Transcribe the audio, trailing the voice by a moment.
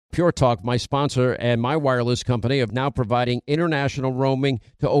Pure Talk, my sponsor and my wireless company, are now providing international roaming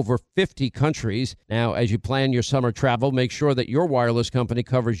to over 50 countries. Now, as you plan your summer travel, make sure that your wireless company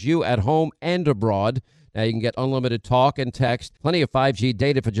covers you at home and abroad. Now, you can get unlimited talk and text, plenty of 5G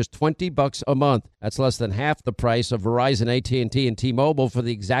data for just $20 a month. That's less than half the price of Verizon, AT&T, and T-Mobile for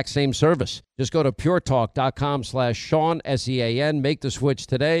the exact same service. Just go to puretalk.com/Sean, S-E-A-N. Make the switch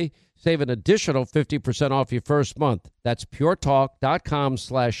today. Save an additional 50% off your first month. That's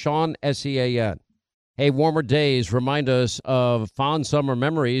puretalk.com/Sean, S-E-A-N. Hey, warmer days remind us of fond summer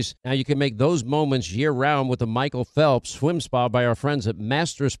memories. Now you can make those moments year-round with the Michael Phelps Swim Spa by our friends at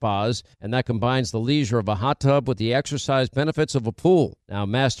Master Spas, and that combines the leisure of a hot tub with the exercise benefits of a pool. Now,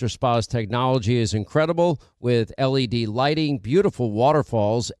 Master Spa's technology is incredible with LED lighting, beautiful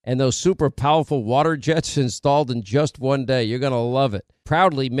waterfalls, and those super powerful water jets installed in just one day. You're going to love it.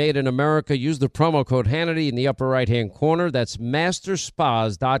 Proudly made in America. Use the promo code Hannity in the upper right-hand corner. That's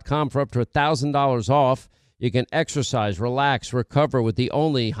masterspas.com for up to $1,000 off. You can exercise, relax, recover with the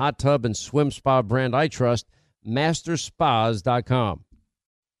only hot tub and swim spa brand I trust, masterspas.com.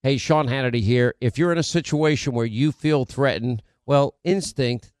 Hey, Sean Hannity here. If you're in a situation where you feel threatened, well,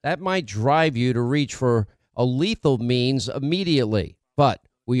 instinct, that might drive you to reach for a lethal means immediately. But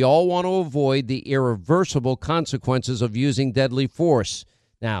we all want to avoid the irreversible consequences of using deadly force.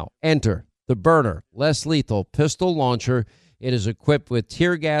 Now, enter the Burner Less Lethal Pistol Launcher. It is equipped with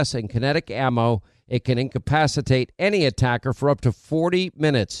tear gas and kinetic ammo. It can incapacitate any attacker for up to 40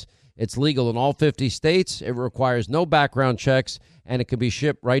 minutes. It's legal in all 50 states. It requires no background checks, and it can be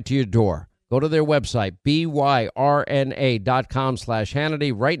shipped right to your door. Go to their website,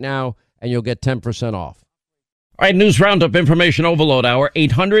 byrna.com/Hannity right now, and you'll get 10% off. All right, News Roundup Information Overload Hour,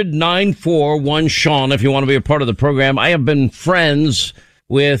 800-941-SEAN if you want to be a part of the program. I have been friends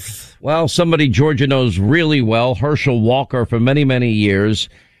with, well, somebody Georgia knows really well, Herschel Walker, for many, many years.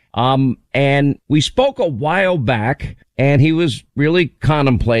 And we spoke a while back, and he was really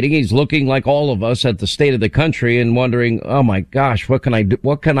contemplating. He's looking like all of us at the state of the country and wondering, oh my gosh, what can I do?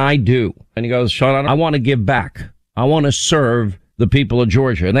 What can I do? And he goes, Sean, I want to give back. I want to serve the people of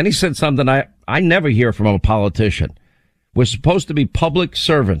Georgia. And then he said something I never hear from a politician. We're supposed to be public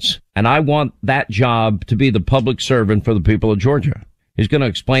servants, and I want that job to be the public servant for the people of Georgia. He's going to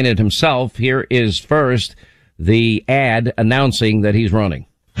explain it himself. Here is first the ad announcing that he's running.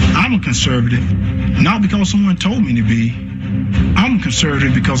 I'm a conservative, not because someone told me to be. I'm a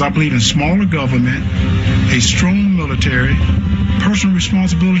conservative because I believe in smaller government, a strong military, personal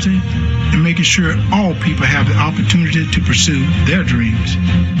responsibility, and making sure all people have the opportunity to pursue their dreams.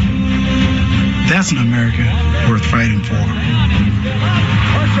 That's an America worth fighting for.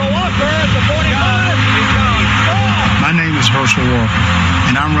 Herschel Walker at the 45. My name is Herschel Walker,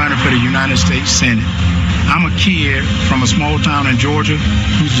 and I'm running for the United States Senate. I'm a kid from a small town in Georgia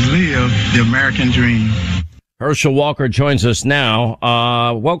who's lived the American dream. Herschel Walker joins us now.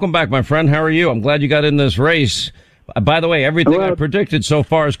 Welcome back, my friend. How are you? I'm glad you got in this race. By the way, everything I predicted so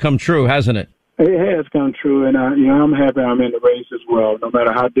far has come true, hasn't it? It has come true, and I'm happy I'm in the race as well. No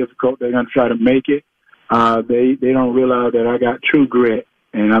matter how difficult they're going to try to make it, they don't realize that I got true grit,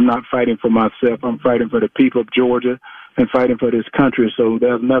 and I'm not fighting for myself. I'm fighting for the people of Georgia and fighting for this country. So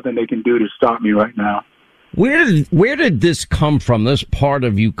there's nothing they can do to stop me right now. Where did this come from? This part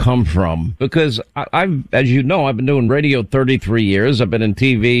of you come from? Because I've, as you know, I've been doing radio 33 years. I've been in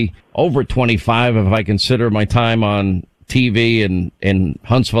TV over 25, if I consider my time on TV in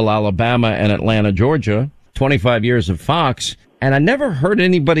Huntsville, Alabama, and Atlanta, Georgia. 25 years of Fox. And I never heard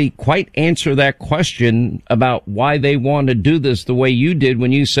anybody quite answer that question about why they want to do this the way you did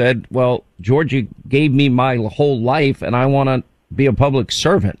when you said, well, Georgia gave me my whole life and I want to be a public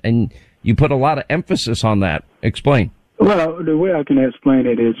servant. And you put a lot of emphasis on that. Explain. Well, the way I can explain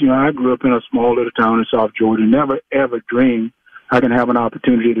it is, I grew up in a small little town in South Georgia. Never, ever dreamed I can have an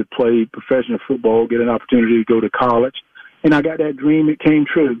opportunity to play professional football, get an opportunity to go to college. And I got that dream. It came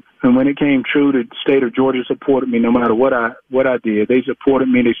true. And when it came true, the state of Georgia supported me no matter what I did. They supported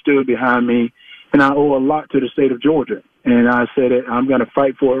me. They stood behind me. And I owe a lot to the state of Georgia. And I said I'm going to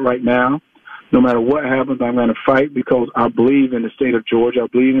fight for it right now. No matter what happens, I'm going to fight because I believe in the state of Georgia. I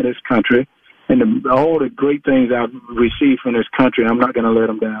believe in this country. And all the great things I've received from this country, I'm not going to let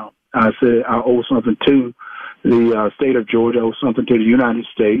them down. I said I owe something to the state of Georgia, I owe something to the United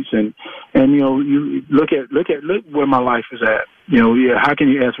States. And you look where my life is at. How can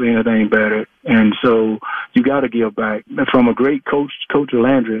you ask for anything better? And so you got to give back. From a great coach, Coach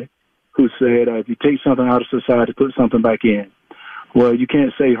Landry, who said, if you take something out of society, put something back in. Well, you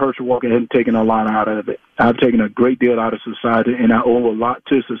can't say Herschel Walker hadn't taken a lot out of it. I've taken a great deal out of society, and I owe a lot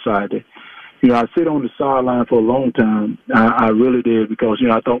to society. I sit on the sideline for a long time. I really did because,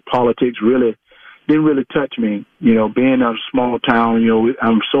 I thought politics really didn't really touch me. Being in a small town,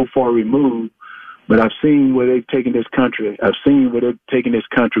 I'm so far removed, but I've seen where they've taken this country. I've seen where they've taken this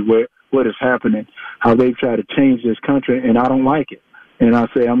country, what is happening, how they've tried to change this country, and I don't like it. And I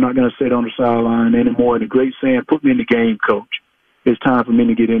say, I'm not going to sit on the sideline anymore. And the great saying, put me in the game, coach. It's time for me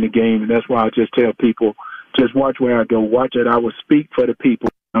to get in the game. And that's why I just tell people, just watch where I go. Watch it. I will speak for the people.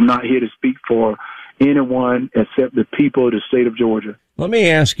 I'm not here to speak for anyone except the people of the state of Georgia. Let me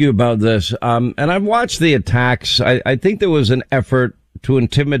ask you about this. And I've watched the attacks. I think there was an effort to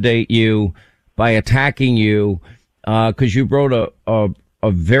intimidate you by attacking you because you wrote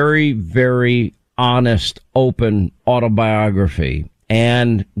a very, very honest, open autobiography.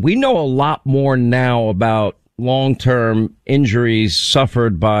 And we know a lot more now about long-term injuries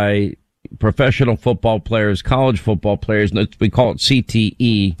suffered by professional football players, college football players, and we call it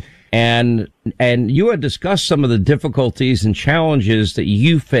CTE. And you had discussed some of the difficulties and challenges that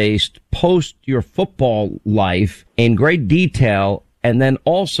you faced post your football life in great detail. And then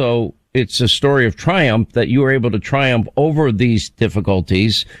also it's a story of triumph that you were able to triumph over these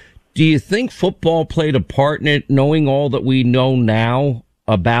difficulties. Do you think football played a part in it, knowing all that we know now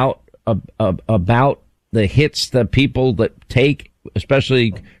about the hits that people that take,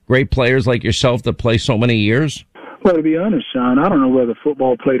 especially great players like yourself that play so many years? Well, to be honest, Sean, I don't know whether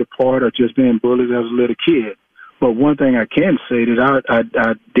football played a part or just being bullied as a little kid. But one thing I can say is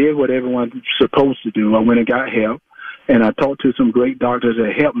I did what everyone's supposed to do. I went and got help, and I talked to some great doctors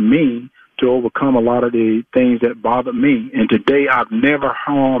that helped me to overcome a lot of the things that bothered me. And today I've never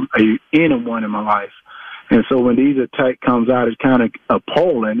harmed anyone in my life. And so when these attacks comes out, it's kind of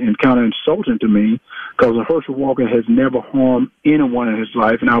appalling and kind of insulting to me because Herschel Walker has never harmed anyone in his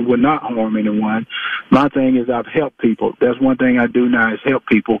life, and I would not harm anyone. My thing is I've helped people. That's one thing I do now is help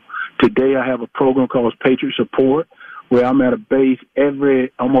people. Today I have a program called Patriot Support where I'm at a base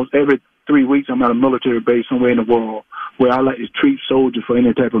almost every 3 weeks. I'm at a military base somewhere in the world where I like to treat soldiers for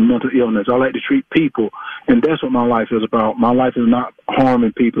any type of mental illness. I like to treat people, and that's what my life is about. My life is not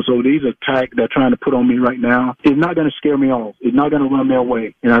harming people. So these attacks they're trying to put on me right now is not going to scare me off. It's not going to run me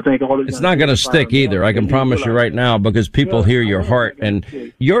away. And I think it's not going to stick either. I can promise you right now because people hear your heart and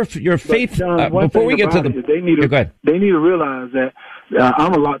your faith. John, before we get to the, they need to realize that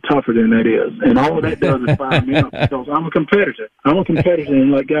I'm a lot tougher than that is, and all that does is fire me up because I'm a competitor.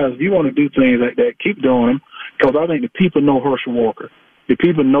 And like guys, if you want to do things like that, keep doing them. Because I think the people know Herschel Walker. The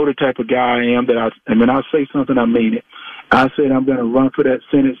people know the type of guy I am. And when I say something, I mean it. I said I'm going to run for that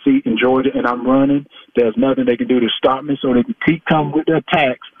Senate seat in Georgia, and I'm running. There's nothing they can do to stop me, so they can keep coming with their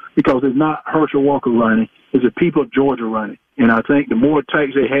attacks. Because it's not Herschel Walker running; it's the people of Georgia running. And I think the more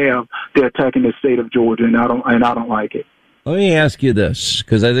attacks they have, they're attacking the state of Georgia, and I don't like it. Let me ask you this,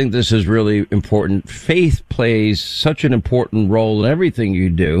 because I think this is really important. Faith plays such an important role in everything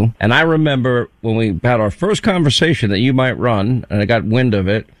you do. And I remember when we had our first conversation that you might run, and I got wind of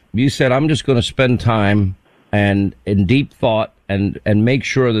it, you said, I'm just going to spend time and in deep thought and make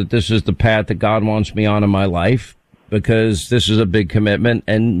sure that this is the path that God wants me on in my life, because this is a big commitment.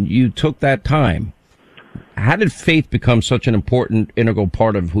 And you took that time. How did faith become such an important, integral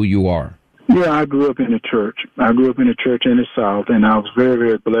part of who you are? Yeah, I grew up in the church. I grew up in the church in the South, and I was very,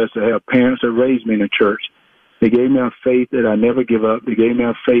 very blessed to have parents that raised me in the church. They gave me a faith that I never give up. They gave me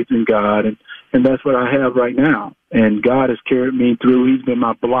a faith in God, and that's what I have right now. And God has carried me through. He's been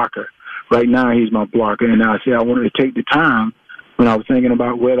my blocker. Right now, he's my blocker. And I said I wanted to take the time when I was thinking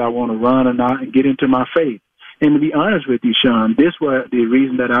about whether I want to run or not and get into my faith. And to be honest with you, Sean, this was the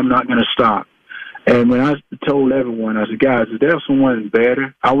reason that I'm not going to stop. And when I told everyone, I said, guys, if there was someone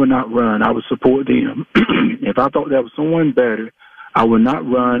better, I would not run. I would support them. If I thought there was someone better, I would not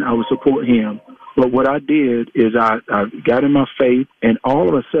run. I would support him. But what I did is I got in my faith, and all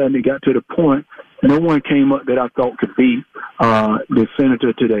of a sudden it got to the point no one came up that I thought could beat the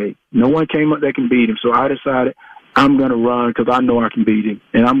senator today. No one came up that can beat him. So I decided I'm going to run because I know I can beat him.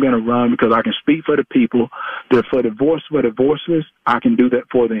 And I'm going to run because I can speak for the people. For the voiceless, I can do that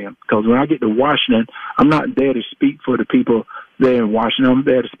for them. Because when I get to Washington, I'm not there to speak for the people there in Washington. I'm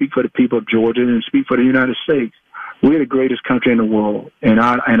there to speak for the people of Georgia and speak for the United States. We're the greatest country in the world. And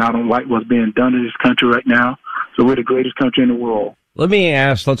I don't like what's being done in this country right now. So we're the greatest country in the world.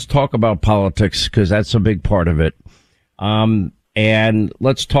 Let's talk about politics because that's a big part of it. And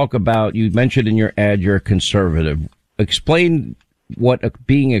let's talk about, you mentioned in your ad, you're a conservative. Explain what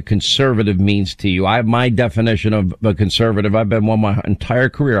being a conservative means to you. I have my definition of a conservative. I've been one my entire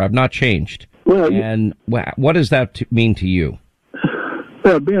career. I've not changed. Well, and what does that mean to you?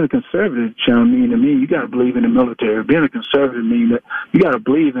 Well, being a conservative, Sean, to me, you got to believe in the military. Being a conservative means that you got to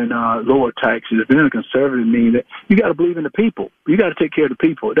believe in lower taxes. Being a conservative means that you got to believe in the people. You got to take care of the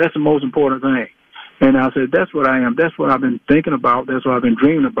people. That's the most important thing. And I said, that's what I am. That's what I've been thinking about. That's what I've been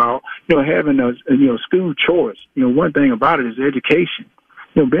dreaming about. Having a school choice. One thing about it is education.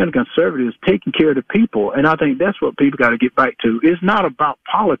 Being a conservative is taking care of the people. And I think that's what people got to get back to. It's not about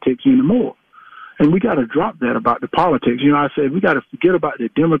politics anymore. And we got to drop that about the politics. I said, we got to forget about the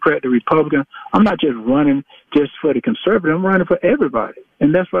Democrat, the Republican. I'm not just running just for the conservative. I'm running for everybody.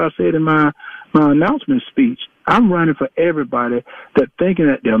 And that's what I said in my announcement speech. I'm running for everybody that thinking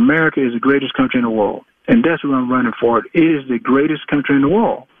that America is the greatest country in the world. And that's what I'm running for. It is the greatest country in the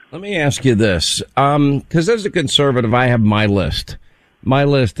world. Let me ask you this, because as a conservative, I have my list. My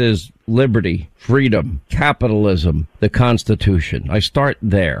list is liberty, freedom, capitalism, the Constitution. I start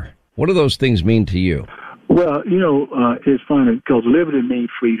there. What do those things mean to you? Well, it's funny because liberty means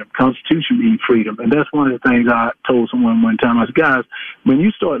freedom. Constitution means freedom. And that's one of the things I told someone one time. I said, guys, when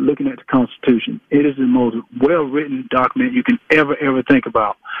you start looking at the Constitution, it is the most well-written document you can ever think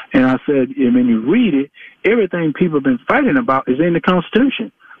about. And I said, when you read it, everything people have been fighting about is in the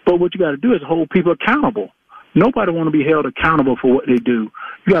Constitution. But what you got to do is hold people accountable. Nobody want to be held accountable for what they do.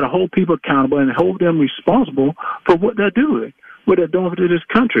 You got to hold people accountable and hold them responsible for what they're doing. What they're doing to this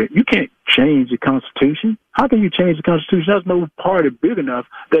country. You can't change the Constitution. How can you change the Constitution? There's no party big enough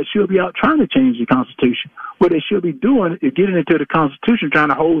that should be out trying to change the Constitution. What they should be doing is getting into the Constitution, trying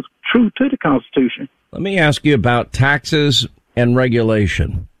to hold true to the Constitution. Let me ask you about taxes and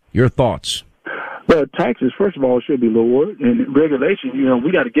regulation. Your thoughts? Well, taxes, first of all, should be lowered. And regulation,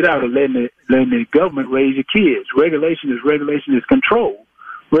 we got to get out of letting the government raise your kids. Regulation is control.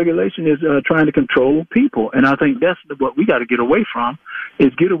 Regulation is trying to control people. And I think that's what we got to get away from, is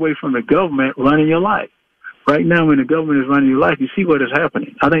get away from the government running your life. Right now, when the government is running your life, you see what is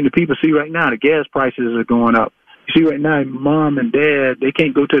happening. I think the people see right now the gas prices are going up. You see right now, mom and dad, they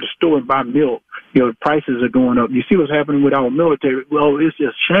can't go to the store and buy milk. The prices are going up. You see what's happening with our military. Well, it's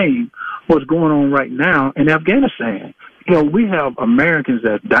just shame what's going on right now in Afghanistan. We have Americans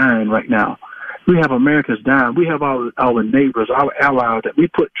that's dying right now. We have Americans dying. We have our neighbors, our allies that we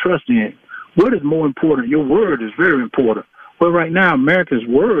put trust in. What is more important? Your word is very important. Well, right now, America's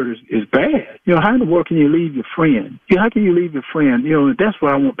word is bad. How in the world can you leave your friend? How can you leave your friend? That's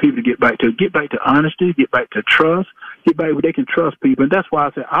what I want people to get back to. Get back to honesty, get back to trust, get back where they can trust people. And that's why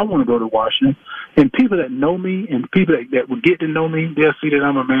I said I want to go to Washington. And people that know me and people that will get to know me, they'll see that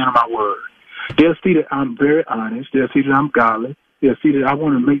I'm a man of my word. They'll see that I'm very honest. They'll see that I'm godly. They'll see that I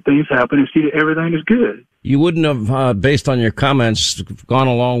want to make things happen and see that everything is good. You wouldn't have, based on your comments, gone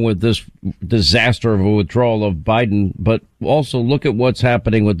along with this disaster of a withdrawal of Biden, but also look at what's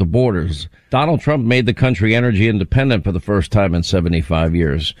happening with the borders. Donald Trump made the country energy independent for the first time in 75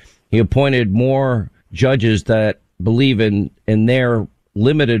 years. He appointed more judges that believe in their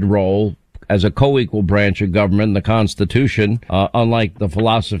limited role as a co-equal branch of government, the Constitution, unlike the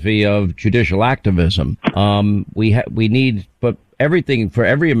philosophy of judicial activism. We need, but everything for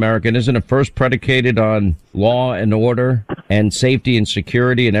every American, isn't it first predicated on law and order and safety and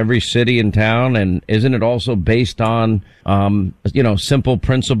security in every city and town? And isn't it also based on, simple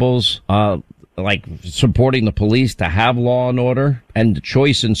principles, like supporting the police to have law and order and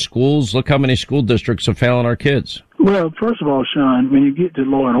choice in schools? Look how many school districts are failing our kids. Well, first of all, Sean, when you get to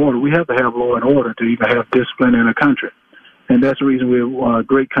law and order, we have to have law and order to even have discipline in a country. And that's the reason we're a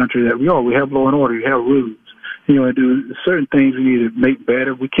great country that we are. We have law and order. We have rules. And do certain things we need to make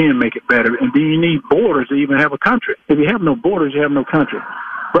better. We can make it better. And then you need borders to even have a country. If you have no borders, you have no country.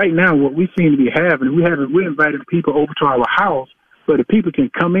 Right now, what we seem to be having, we're inviting people over to our house where the people can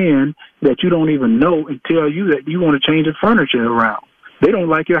come in that you don't even know and tell you that you want to change the furniture around. They don't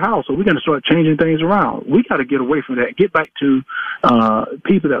like your house, so we're going to start changing things around. We got to get away from that, get back to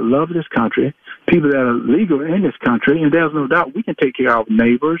people that love this country, people that are legal in this country, and there's no doubt we can take care of our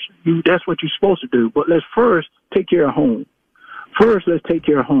neighbors. That's what you're supposed to do. But let's first take care of home. First, let's take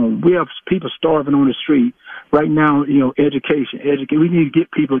care of home. We have people starving on the street. Right now, education. We need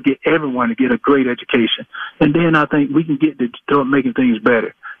to get everyone to get a great education. And then I think we can get to start making things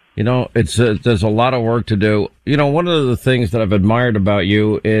better. There's a lot of work to do. One of the things that I've admired about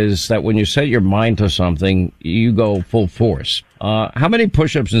you is that when you set your mind to something, you go full force. How many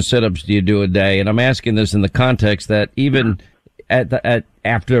push-ups and sit-ups do you do a day? And I'm asking this in the context that even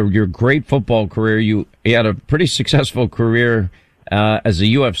after your great football career, you had a pretty successful career as a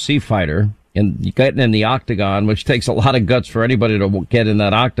UFC fighter, and getting in the octagon, which takes a lot of guts for anybody to get in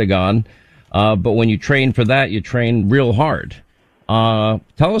that octagon. But when you train for that, you train real hard.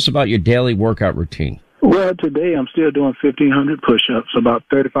 Tell us about your daily workout routine. Well, today I'm still doing 1,500 push-ups, about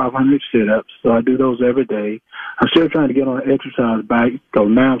 3,500 sit-ups. So I do those every day. I'm still trying to get on an exercise bike because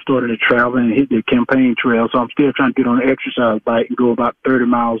now I'm starting to travel and hit the campaign trail. So I'm still trying to get on an exercise bike and go about 30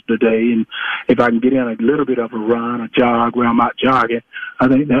 miles a day. And if I can get in a little bit of a run, a jog where I'm out jogging, I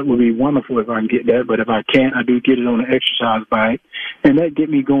think that would be wonderful if I can get that. But if I can't, I do get it on an exercise bike. And that get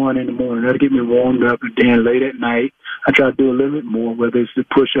me going in the morning. That'll get me warmed up. And then late at night, I try to do a little bit more, whether it's the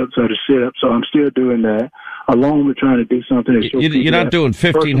push-ups or the sit-ups. So I'm still doing that, along with trying to do something that shows You're not doing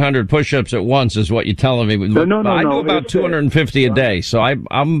 1,500 push-ups at once, is what you're telling me. No. I do about 250 a day, so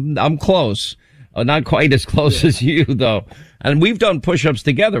I'm close. Not quite as close as you, though. And we've done push-ups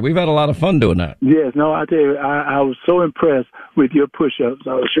together. We've had a lot of fun doing that. Yes, no, I tell you, I was so impressed with your push-ups.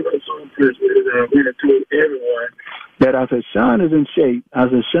 I was so impressed with it. I went and told everyone that I said, Sean is in shape.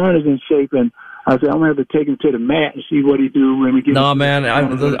 And I said, I'm going to have to take him to the mat and see what he do when we get. No, man,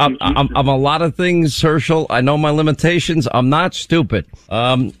 I'm a lot of things, Herschel. I know my limitations. I'm not stupid.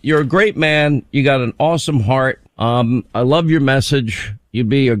 You're a great man. You got an awesome heart. I love your message. You'd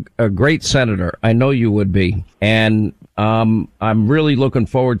be a great senator. I know you would be. And I'm really looking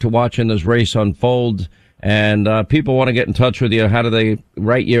forward to watching this race unfold. And people want to get in touch with you. How do they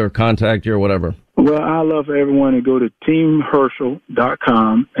write you or contact you or whatever? Well, I love for everyone to go to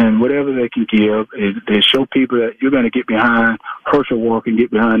teamherschel.com, and whatever they can give, they show people that you're going to get behind Herschel Walker and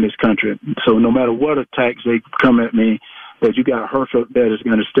get behind this country. So no matter what attacks they come at me, that you got Herschel that is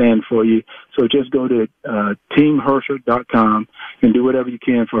going to stand for you. So just go to teamherschel.com and do whatever you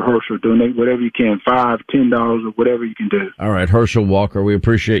can for Herschel. Donate whatever you can, $5, $10, or whatever you can do. All right, Herschel Walker, we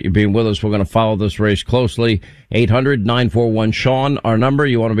appreciate you being with us. We're going to follow this race closely. 800-941-SEAN, our number.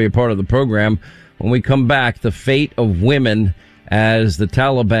 You want to be a part of the program. When we come back, the fate of women as the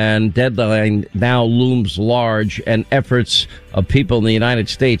Taliban deadline now looms large, and efforts of people in the United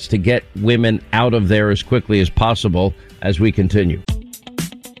States to get women out of there as quickly as possible as we continue.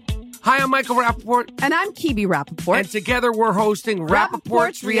 Hi, I'm Michael Rappaport. And I'm Kibi Rappaport. And together we're hosting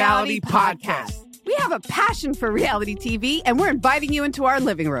Rappaport's Reality Podcast. We have a passion for reality TV, and we're inviting you into our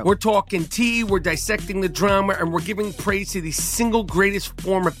living room. We're talking tea, we're dissecting the drama, and we're giving praise to the single greatest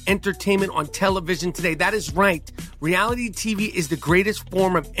form of entertainment on television today. That is right. Reality TV is the greatest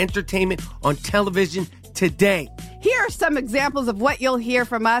form of entertainment on television today. Here are some examples of what you'll hear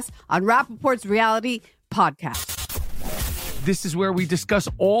from us on Rappaport's Reality Podcast. This is where we discuss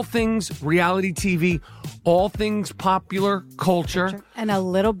all things reality TV, all things popular culture. And a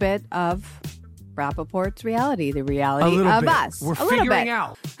little bit of Rappaport's reality, the reality of us. We're figuring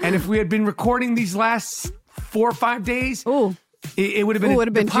out. And if we had been recording these last 4 or 5 days, it would have been, the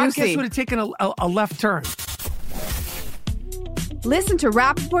podcast juicy. would have taken a left turn. Listen to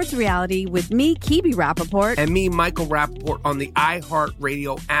Rappaport's Reality with me, Kibi Rappaport. And me, Michael Rappaport, on the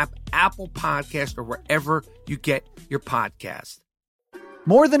iHeartRadio app, Apple Podcast, or wherever you get your podcast.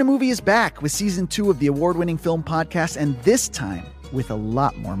 More Than a Movie is back with Season 2 of the award-winning film podcast, and this time with a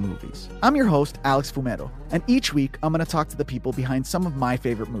lot more movies. I'm your host, Alex Fumero, and each week I'm going to talk to the people behind some of my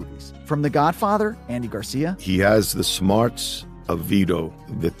favorite movies. From The Godfather, Andy Garcia. He has the smarts of Vito,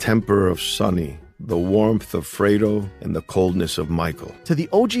 the temper of Sonny, the warmth of Fredo, and the coldness of Michael. To the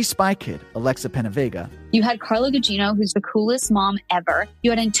OG Spy Kid, Alexa Penavega. You had Carla Gugino, who's the coolest mom ever.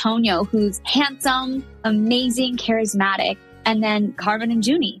 You had Antonio, who's handsome, amazing, charismatic. And then Carmen and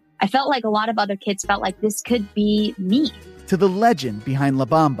Junie. I felt like a lot of other kids felt like this could be me. To the legend behind La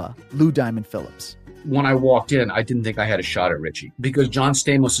Bamba, Lou Diamond Phillips. When I walked in, I didn't think I had a shot at Richie because John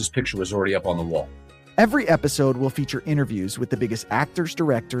Stamos' picture was already up on the wall. Every episode will feature interviews with the biggest actors,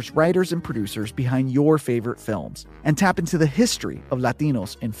 directors, writers, and producers behind your favorite films, and tap into the history of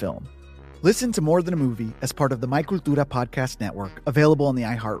Latinos in film. Listen to More Than a Movie as part of the My Cultura Podcast Network, available on the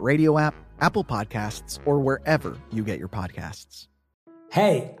iHeartRadio app, Apple Podcasts, or wherever you get your podcasts.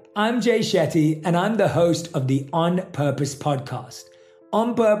 Hey, I'm Jay Shetty, and I'm the host of the On Purpose podcast.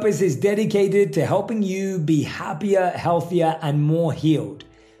 On Purpose is dedicated to helping you be happier, healthier, and more healed.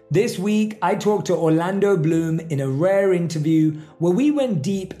 This week, I talked to Orlando Bloom in a rare interview where we went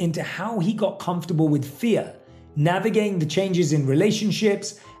deep into how he got comfortable with fear, navigating the changes in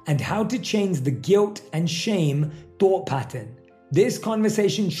relationships, and how to change the guilt and shame thought pattern. This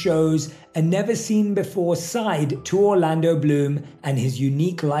conversation shows a never-seen-before side to Orlando Bloom and his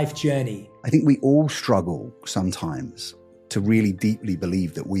unique life journey. I think we all struggle sometimes to really deeply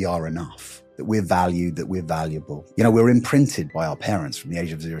believe that we are enough, that we're valued, that we're valuable. You know, we're imprinted by our parents from the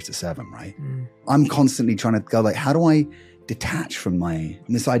age of 0 to 7, right? I'm constantly trying to go like, how do I detach from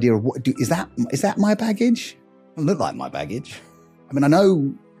this idea of is that my baggage? It doesn't look like my baggage. I mean, I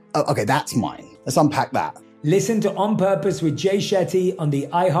know, okay, that's mine. Let's unpack that. Listen to On Purpose with Jay Shetty on the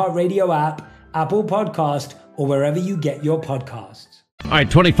iHeartRadio app, Apple Podcast, or wherever you get your podcasts. All right,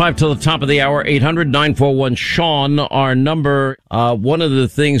 25 till the top of the hour, 800-941-SEAN, our number. One of the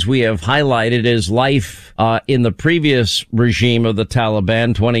things we have highlighted is life in the previous regime of the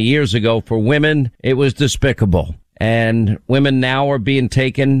Taliban 20 years ago. For women, it was despicable. And women now are being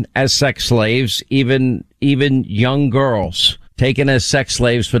taken as sex slaves, even young girls taken as sex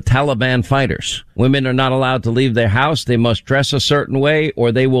slaves for Taliban fighters. Women are not allowed to leave their house. They must dress a certain way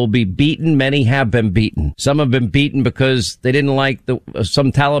or they will be beaten. Many have been beaten. Some have been beaten because they didn't like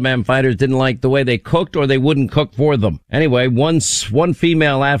some Taliban fighters didn't like the way they cooked or they wouldn't cook for them. Anyway, one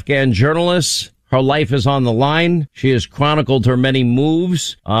female Afghan journalist, her life is on the line. She has chronicled her many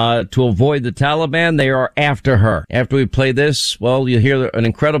moves to avoid the Taliban. They are after her. After we play this, well, you'll hear an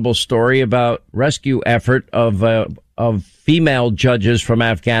incredible story about rescue effort of female judges from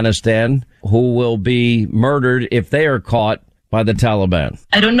Afghanistan who will be murdered if they are caught by the Taliban.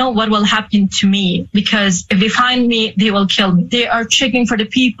 I don't know what will happen to me because if they find me, they will kill me. They are checking for the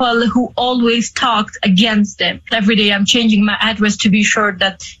people who always talked against them. Every day I'm changing my address to be sure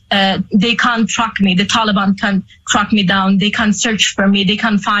that they can't track me. The Taliban can't track me down. They can't search for me. They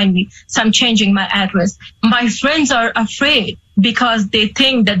can't find me. So I'm changing my address. My friends are afraid because they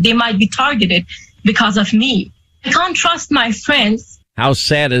think that they might be targeted because of me. I can't trust my friends. How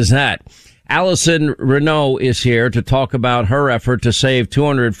sad is that? Allison Renault is here to talk about her effort to save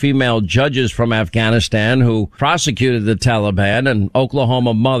 200 female judges from Afghanistan who prosecuted the Taliban. An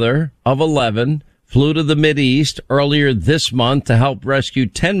Oklahoma mother of 11 flew to the Mideast earlier this month to help rescue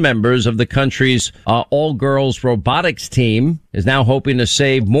 10 members of the country's all-girls robotics team, is now hoping to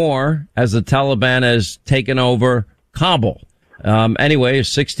save more as the Taliban has taken over Kabul. Anyway, a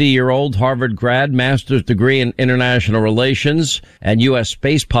 60-year-old Harvard grad, master's degree in international relations and U.S.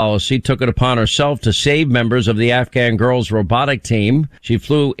 space policy, took it upon herself to save members of the Afghan girls' robotic team. She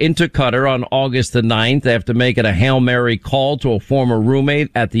flew into Qatar on August the 9th after making a Hail Mary call to a former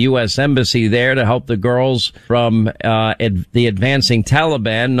roommate at the U.S. Embassy there to help the girls from the advancing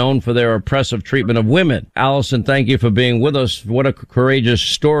Taliban, known for their oppressive treatment of women. Allison, thank you for being with us. What a courageous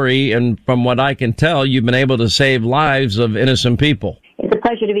story. And from what I can tell, you've been able to save lives of innocent people. It's a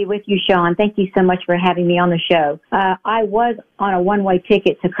pleasure to be with you, Sean. Thank you so much for having me on the show. I was on a one-way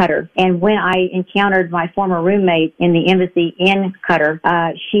ticket to Qatar, and when I encountered my former roommate in the embassy in Qatar,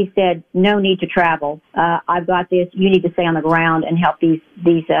 she said, "No need to travel. I've got this. You need to stay on the ground and help these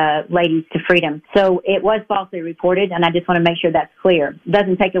ladies to freedom." So it was falsely reported, and I just want to make sure that's clear. It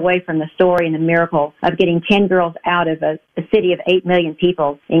doesn't take away from the story and the miracle of getting 10 girls out of a city of 8 million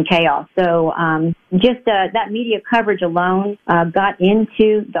people in chaos. So just that media coverage alone got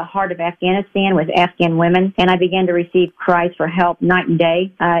into the heart of Afghanistan with Afghan women, and I began to receive cries for help night and day.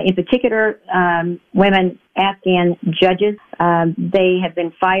 In particular, women Afghan judges, they have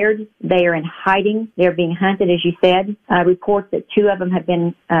been fired. They are in hiding. They're being hunted, as you said. Reports that 2 of them have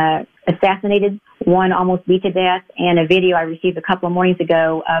been assassinated. One almost beat to death, and a video I received a couple of mornings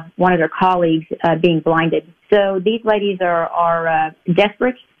ago of one of their colleagues being blinded. So these ladies are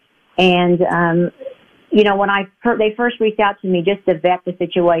desperate, and when they first reached out to me just to vet the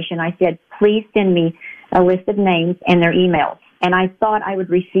situation, I said, please send me a list of names and their emails. And I thought I would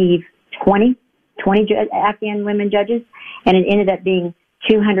receive 20 Afghan women judges, and it ended up being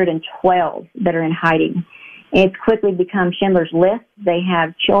 212 that are in hiding. It's quickly become Schindler's List. They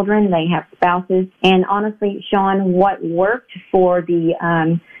have children, they have spouses, and honestly, Sean, what worked for the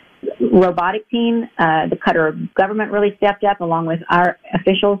robotic team, the Qatar government really stepped up along with our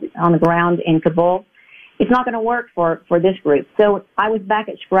officials on the ground in Kabul. It's not going to work for this group. So I was back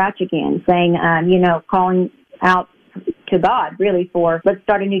at scratch again, saying, calling out to God, really, for let's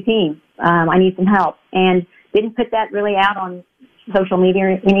start a new team. I need some help. And didn't put that really out on social media or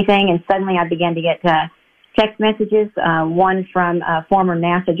anything. And suddenly I began to get text messages, one from former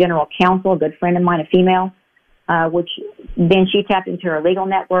NASA general counsel, a good friend of mine, a female, which then she tapped into her legal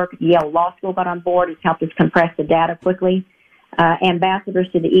network. Yale Law School got on board. It's helped us compress the data quickly. Ambassadors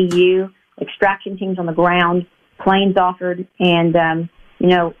to the EU, extraction teams on the ground, planes offered, and,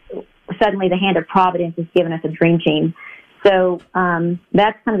 suddenly the hand of Providence has given us a dream team. So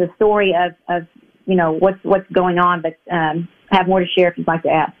that's kind of the story of what's going on, but have more to share if you'd like to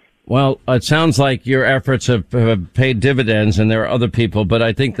ask. Well, it sounds like your efforts have paid dividends, and there are other people, but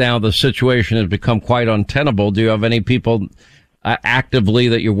I think now the situation has become quite untenable. Do you have any people actively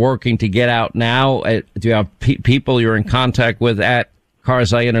that you're working to get out now? Do you have people you're in contact with at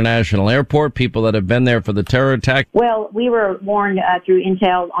Karzai International Airport, people that have been there for the terror attack? Well, we were warned through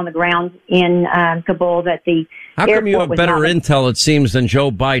intel on the ground in Kabul that the How come you have better intel, it seems, than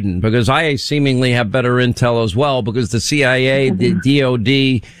Joe Biden? Because I seemingly have better intel as well, because the CIA, the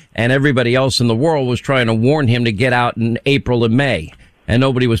DOD, and everybody else in the world was trying to warn him to get out in April and May, and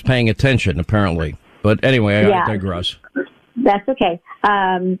nobody was paying attention, apparently. But anyway, I digress. That's okay.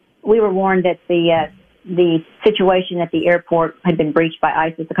 We were warned that the situation at the airport had been breached by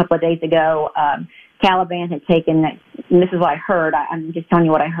ISIS a couple of days ago. Taliban had taken, and this is what I heard, I'm just telling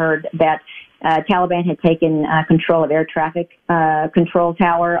you what I heard, that Taliban had taken control of air traffic control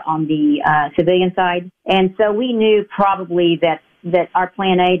tower on the civilian side. And so we knew probably that our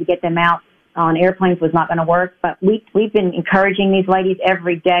plan A to get them out on airplanes was not going to work. But we've been encouraging these ladies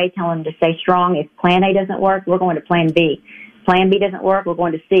every day, telling them to stay strong. If plan A doesn't work, we're going to plan B. Plan B doesn't work, we're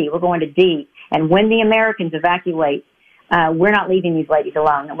going to C. We're going to D. And when the Americans evacuate, we're not leaving these ladies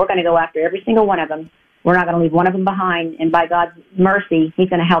alone. We're going to go after every single one of them. We're not going to leave one of them behind. And by God's mercy, He's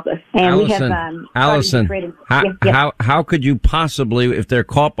going to help us. And Allison, how could you possibly, if they're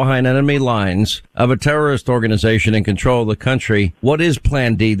caught behind enemy lines of a terrorist organization in control of the country, what is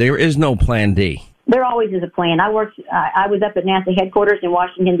Plan D? There is no Plan D. There always is a plan. I was up at NASA headquarters in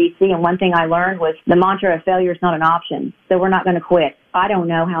Washington, D.C., and one thing I learned was the mantra of failure is not an option. So we're not going to quit. I don't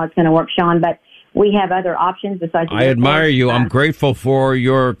know how it's going to work, Sean, but we have other options besides. I admire you. I'm grateful for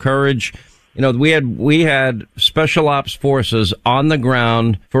your courage. You know, we had special ops forces on the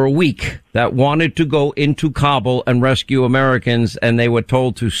ground for a week that wanted to go into Kabul and rescue Americans, and they were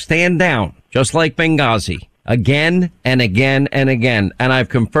told to stand down, just like Benghazi. Again and again and again. And I've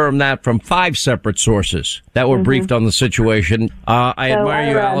confirmed that from 5 separate sources that were briefed on the situation. I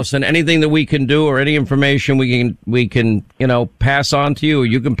admire you, Allison. Anything that we can do or any information we can, pass on to you or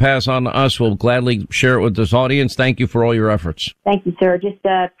you can pass on to us, we'll gladly share it with this audience. Thank you for all your efforts. Thank you, sir. Just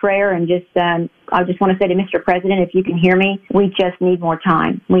prayer and I just want to say to Mr. President, if you can hear me, we just need more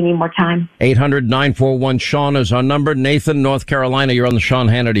time. We need more time. 800-941-SEAN is our number. Nathan, North Carolina, you're on the Sean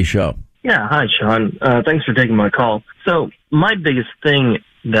Hannity Show. Yeah, hi, Sean. Thanks for taking my call. So my biggest thing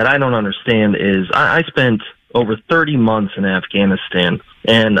that I don't understand is I spent over 30 months in Afghanistan,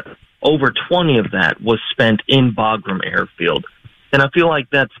 and over 20 of that was spent in Bagram Airfield. And I feel like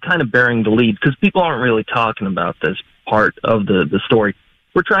that's kind of bearing the lead because people aren't really talking about this part of the story.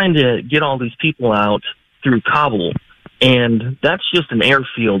 We're trying to get all these people out through Kabul, and that's just an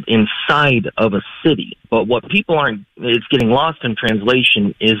airfield inside of a city. But what people it's getting lost in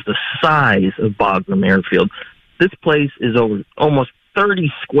translation is the size of Bagram Airfield. This place is over almost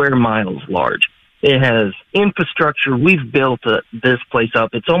 30 square miles large. It has infrastructure. We've built this place up.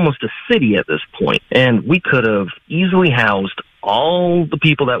 It's almost a city at this point. And we could have easily housed all the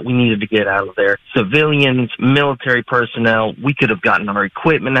people that we needed to get out of there, civilians, military personnel. We could have gotten our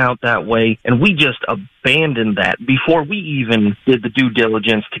equipment out that way, and we just abandoned that before we even did the due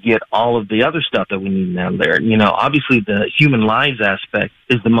diligence to get all of the other stuff that we needed out of there. Obviously the human lives aspect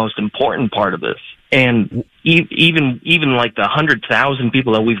is the most important part of this. And even like the 100,000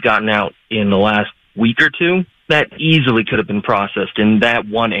 people that we've gotten out in the last week or two, that easily could have been processed in that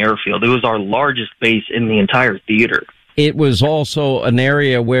one airfield. It was our largest base in the entire theater. It was also an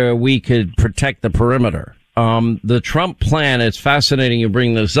area where we could protect the perimeter. The Trump plan, it's fascinating you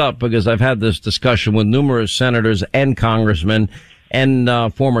bring this up because I've had this discussion with numerous senators and congressmen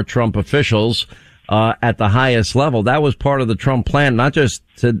and former Trump officials at the highest level. That was part of the Trump plan, not just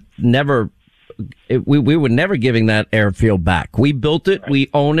to we were never giving that airfield back. We built it, we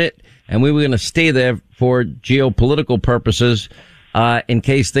own it, and we were going to stay there for geopolitical purposes in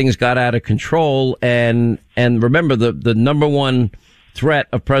case things got out of control. And remember, the number one threat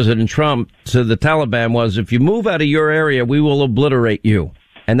of President Trump to the Taliban was, if you move out of your area, we will obliterate you.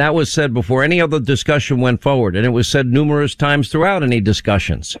 And that was said before any other discussion went forward. And it was said numerous times throughout any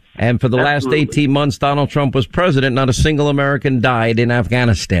discussions. And for the last 18 months Donald Trump was president, not a single American died in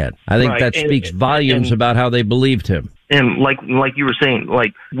Afghanistan. I think that speaks volumes about how they believed him. And like you were saying,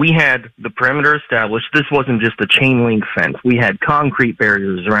 we had the perimeter established. This wasn't just a chain link fence. We had concrete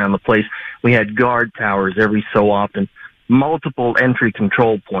barriers around the place. We had guard towers every so often, multiple entry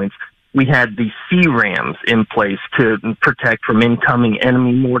control points. We had the C-rams in place to protect from incoming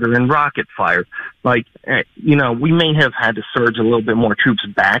enemy mortar and rocket fire. We may have had to surge a little bit more troops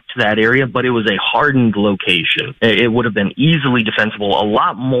back to that area, but it was a hardened location. It would have been easily defensible, a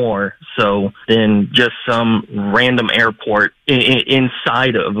lot more so than just some random airport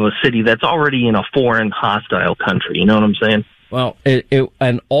inside of a city that's already in a foreign hostile country. You know what I'm saying? Well,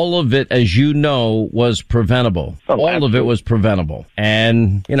 and all of it, as you know, was preventable. All of it was preventable.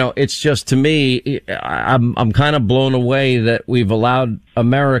 And, it's just, to me, I'm kind of blown away that we've allowed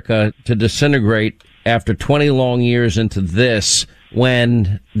America to disintegrate after 20 long years into this,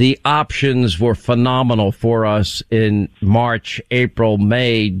 when the options were phenomenal for us in March, April,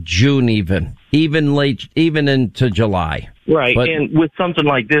 May, June, even into July. Right. And with something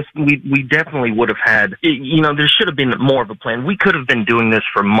like this, we definitely would have had, there should have been more of a plan. We could have been doing this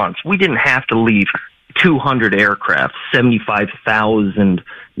for months. We didn't have to leave 200 aircraft, 75,000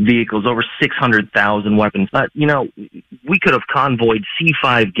 vehicles, over 600,000 weapons. We could have convoyed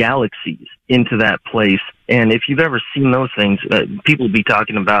C-5 Galaxies into that place. And if you've ever seen those things, people be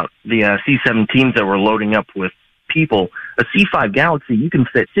talking about the C-17s that were loading up with people. A C-5 Galaxy, you can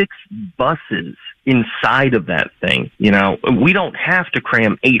fit 6 buses inside of that thing. We don't have to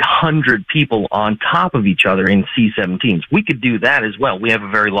cram 800 people on top of each other in C-17s. We could do that as well. We have a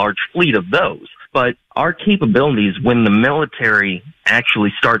very large fleet of those. But our capabilities, when the military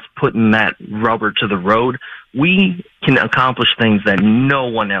actually starts putting that rubber to the road, we can accomplish things that no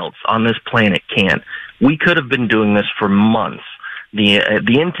one else on this planet can. We could have been doing this for months. The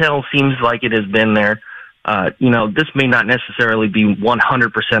intel seems like it has been there. This may not necessarily be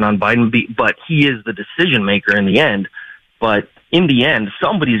 100% on Biden, but he is the decision maker in the end. But in the end,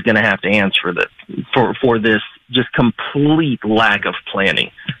 somebody's going to have to answer for this just complete lack of planning,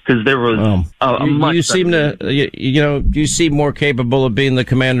 because there was you seem more capable of being the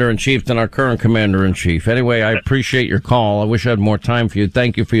commander-in-chief than our current commander-in-chief. Anyway, I appreciate your call. I wish I had more time for you.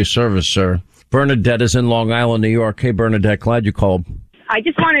 Thank you for your service, sir. Bernadette is in Long Island, New York. Hey, Bernadette, glad you called. I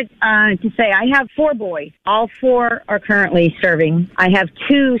just wanted to say I have 4 boys. All 4 are currently serving. I have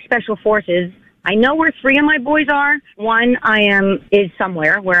 2 special forces. I know where 3 of my boys are. One is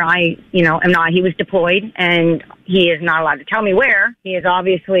somewhere where I am not. He was deployed, and he is not allowed to tell me where. He is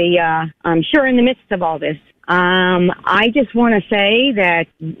obviously, I'm sure, in the midst of all this. I just want to say that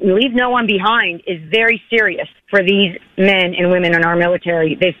leave no one behind is very serious for these men and women in our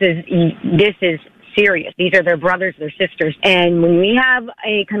military. This is serious. These are their brothers, their sisters. And when we have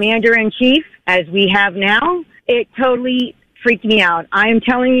a commander-in-chief, as we have now, it totally freaked me out. I am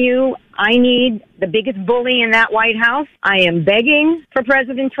telling you, I need the biggest bully in that White House. I am begging for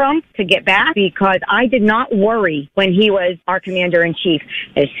President Trump to get back, because I did not worry when he was our commander-in-chief.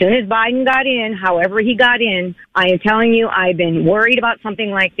 As soon as Biden got in, however he got in, I am telling you, I've been worried about something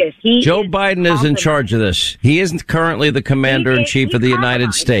like this. Joe Biden is in charge of this. He isn't currently the commander-in-chief of the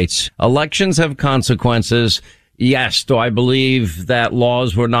United States. Elections have consequences. Yes. Do I believe that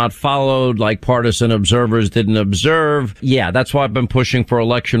laws were not followed, like partisan observers didn't observe? Yeah, that's why I've been pushing for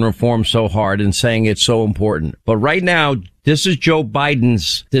election reform so hard and saying it's so important. But right now, this is Joe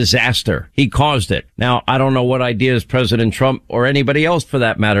Biden's disaster. He caused it. Now, I don't know what ideas President Trump, or anybody else for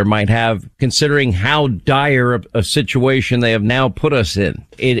that matter, might have, considering how dire a situation they have now put us in.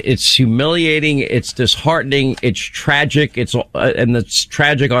 It's humiliating. It's disheartening. It's tragic. And it's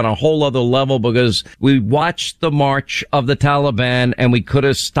tragic on a whole other level, because we watched the march of the Taliban and we could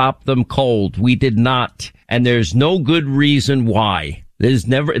have stopped them cold. We did not. And there's no good reason why. They've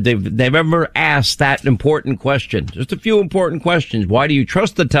never asked that important question. Just a few important questions. Why do you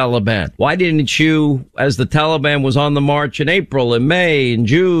trust the Taliban? Why didn't you, as the Taliban was on the march in April and May and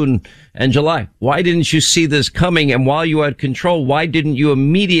June and July, why didn't you see this coming? And while you had control, why didn't you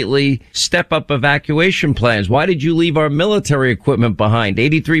immediately step up evacuation plans? Why did you leave our military equipment behind?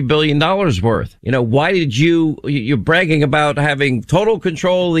 $83 billion worth. Why did you're bragging about having total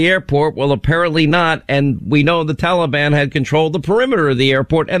control of the airport? Well, apparently not. And we know the Taliban had control of the perimeter of the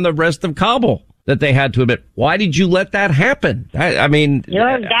airport and the rest of Kabul that they had to admit. Why did you let that happen? I mean, you're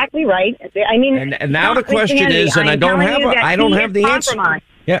exactly right. I mean, and now the question is, and I don't have the answer.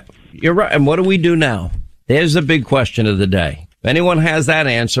 Yeah, you're right. And what do we do now? There's the big question of the day. If anyone has that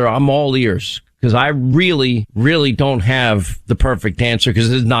answer, I'm all ears, because I really, really don't have the perfect answer,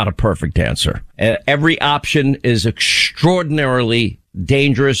 because it's not a perfect answer. Every option is extraordinarily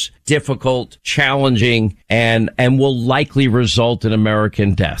dangerous, difficult, challenging, and will likely result in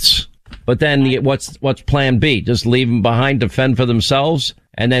American deaths. But then what's plan B? Just leave them behind to fend for themselves?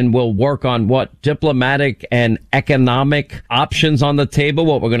 And then we'll work on diplomatic and economic options on the table.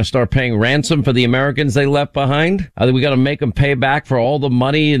 We're going to start paying ransom for the Americans they left behind? Are we going to make them pay back for all the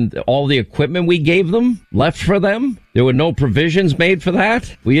money and all the equipment we gave them, left for them? There were no provisions made for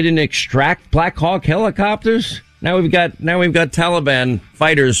that. We didn't extract Black Hawk helicopters. Now we've got Taliban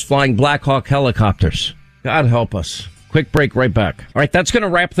fighters flying Black Hawk helicopters. God help us. Quick break, right back. All right, that's going to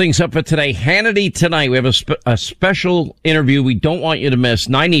wrap things up for today. Hannity tonight. We have a special interview we don't want you to miss.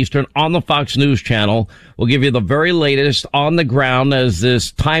 9 Eastern on the Fox News channel. We'll give you the very latest on the ground as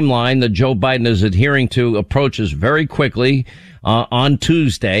this timeline that Joe Biden is adhering to approaches very quickly on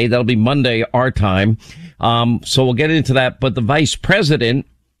Tuesday. That'll be Monday, our time. So we'll get into that. But the vice president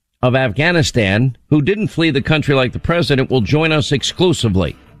of Afghanistan, who didn't flee the country like the president, will join us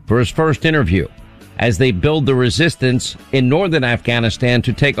exclusively for his first interview as they build the resistance in northern Afghanistan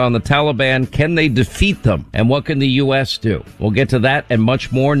to take on the Taliban. Can they defeat them? And what can the U.S. do? We'll get to that and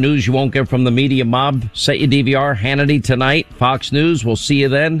much more. News you won't get from the media mob. Set your DVR. Hannity tonight. Fox News. We'll see you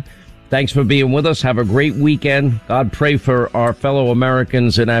then. Thanks for being with us. Have a great weekend. God, pray for our fellow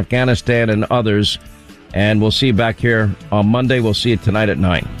Americans in Afghanistan and others. And we'll see you back here on Monday. We'll see you tonight at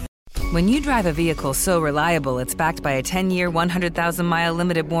 9. When you drive a vehicle so reliable it's backed by a 10-year, 100,000-mile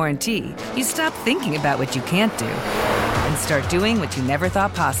limited warranty, you stop thinking about what you can't do and start doing what you never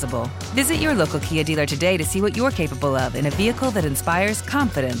thought possible. Visit your local Kia dealer today to see what you're capable of in a vehicle that inspires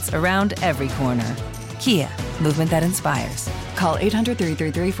confidence around every corner. Kia, movement that inspires. Call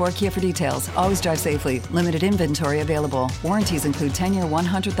 800-333-4KIA for details. Always drive safely. Limited inventory available. Warranties include 10-year,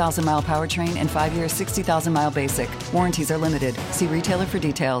 100,000-mile powertrain and 5-year, 60,000-mile basic. Warranties are limited. See retailer for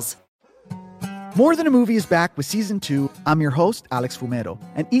details. More Than a Movie is back with Season 2. I'm your host, Alex Fumero.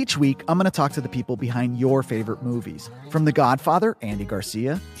 And each week, I'm going to talk to the people behind your favorite movies. From The Godfather, Andy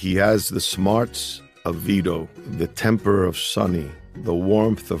Garcia. He has the smarts of Vito, the temper of Sonny, the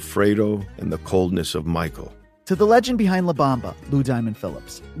warmth of Fredo, and the coldness of Michael. To the legend behind La Bamba, Lou Diamond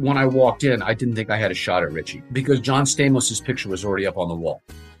Phillips. When I walked in, I didn't think I had a shot at Richie because John Stamos' picture was already up on the wall.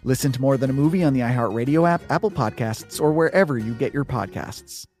 Listen to More Than a Movie on the iHeartRadio app, Apple Podcasts, or wherever you get your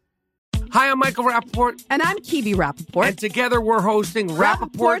podcasts. Hi, I'm Michael Rappaport. And I'm Kibi Rappaport. And together we're hosting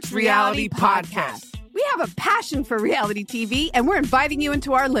Rappaport's Reality Podcast. We have a passion for reality TV, and we're inviting you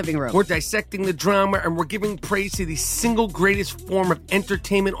into our living room. We're dissecting the drama, and we're giving praise to the single greatest form of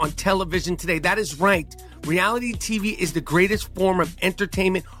entertainment on television today. That is right. Reality TV is the greatest form of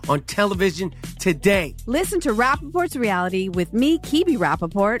entertainment on television today. Listen to Rappaport's Reality with me, Kibi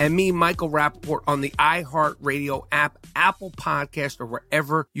Rappaport. And me, Michael Rappaport, on the iHeartRadio app, Apple Podcast, or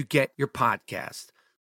wherever you get your podcast.